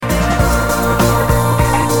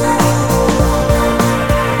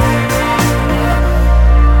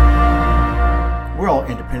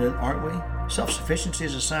interdependent, aren't we? Self-sufficiency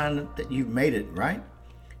is a sign that you've made it, right?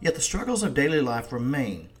 Yet the struggles of daily life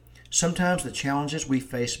remain. Sometimes the challenges we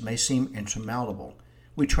face may seem insurmountable.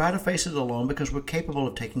 We try to face it alone because we're capable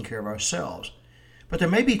of taking care of ourselves. But there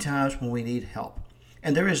may be times when we need help.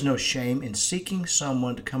 And there is no shame in seeking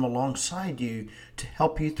someone to come alongside you to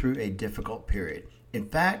help you through a difficult period. In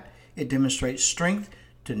fact, it demonstrates strength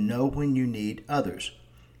to know when you need others.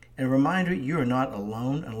 And a reminder, you are not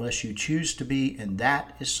alone unless you choose to be, and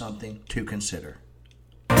that is something to consider.